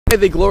Hey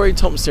there, Glory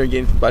Thompson here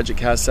again from Budget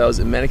Car Sales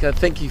in Manukau.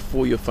 Thank you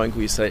for your phone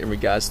call yesterday in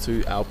regards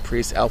to our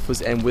Prius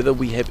Alphas and whether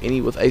we have any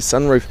with a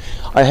sunroof.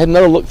 I had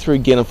another look through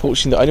again.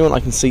 Unfortunately, the only one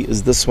I can see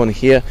is this one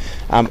here.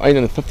 Only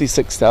in a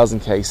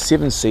 56,000k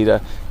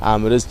 7-seater.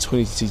 It is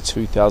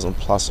 22,000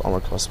 plus on a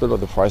cost, bit of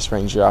the price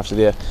range you're after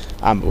there,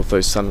 with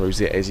those sunroofs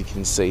there, as you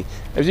can see.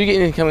 If you get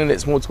anything coming in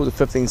that's more towards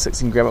the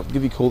 15-16 gram, I'll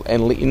give you a call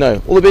and let you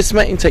know. All the best,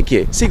 mate, and take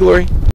care. See you, Glory.